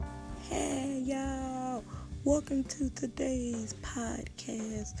Welcome to today's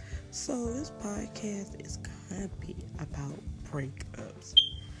podcast. So, this podcast is gonna be about breakups.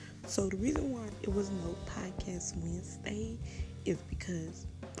 So, the reason why it was no podcast Wednesday is because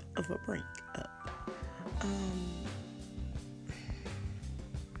of a breakup. Um,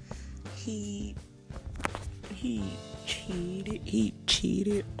 he he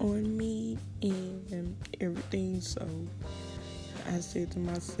cheated on me and everything. So, I said to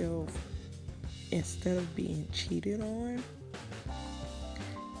myself, instead of being cheated on,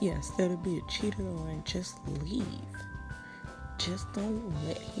 just leave. Just don't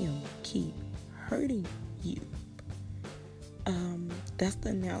let him keep hurting you. That's the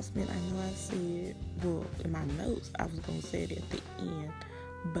announcement. I know I said, well, in my notes, I was going to say it at the end,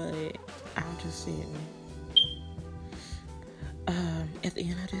 but I'm just saying, at the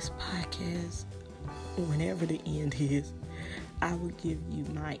end of this podcast, whenever the end is, I will give you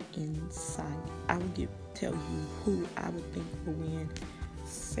my insight. I will tell you who I would think will win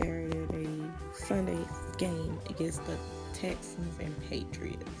Sunday's game against the Texans and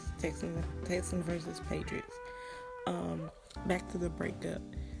Patriots. Texans versus Patriots. Back to the breakup.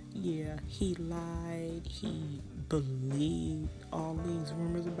 Yeah, he lied. He believed all these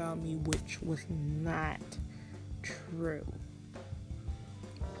rumors about me, which was not true.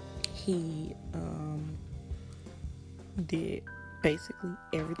 He did basically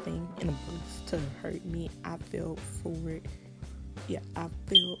everything in a boost to hurt me. I felt for it.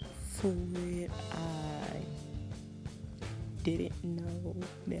 I didn't know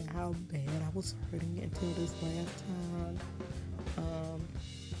that how bad I was hurting until this last time.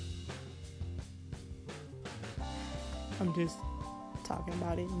 I'm just talking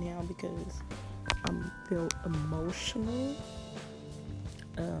about it now because I feel emotional.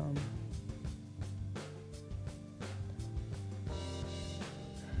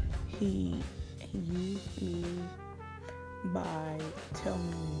 He used me by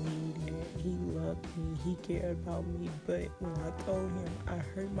telling me that he loved me, he cared about me, but when I told him I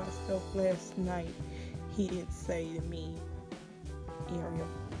hurt myself last night, he didn't say to me, Ariel,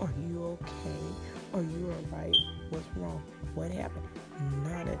 are you okay? Are you alright? What's wrong? What happened?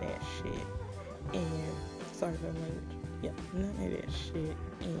 None of that shit. And, sorry for the language. Yeah, none of that shit.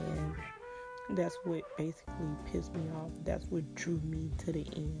 And that's what basically pissed me off. That's what drew me to the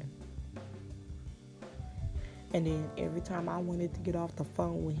end. And then every time I wanted to get off the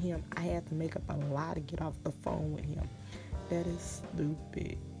phone with him, I had to make up a lie to get off the phone with him. That is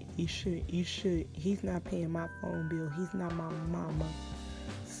stupid. He's not paying my phone bill. He's not my mama.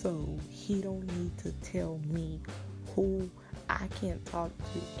 So he don't need to tell me who I can't talk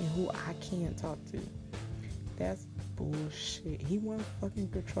to and who I can talk to. That's bullshit. He want to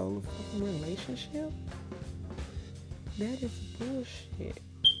fucking control a fucking relationship? That is bullshit.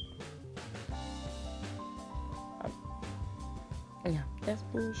 Yeah, that's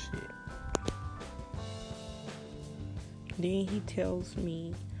bullshit. Then he tells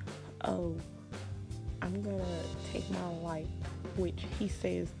me, oh, I'm gonna take my life, which he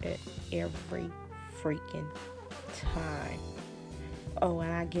says that every freaking time. Oh,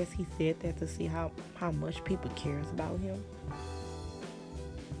 and I guess he said that to see how much people cares about him.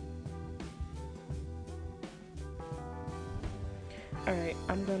 Alright,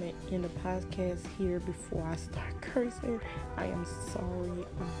 I'm going to end the podcast here before I start cursing. I am sorry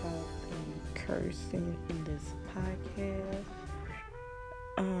about the cursing in this podcast.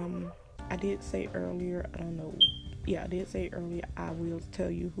 I did say earlier, I will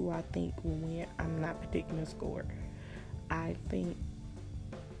tell you who I think will win. I'm not predicting a score. I think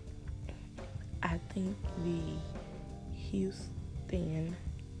the Houston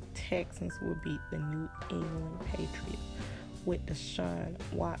Texans will beat the New England Patriots with Deshaun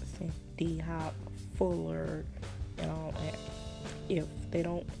Watson, D-Hop, Fuller, and all that. If they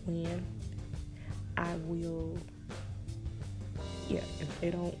don't win, if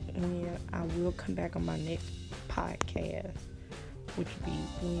they don't win, I will come back on my next podcast, which will be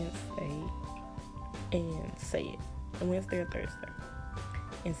Wednesday, and say it. Wednesday or Thursday,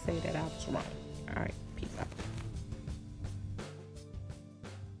 and say that I was wrong. Alright.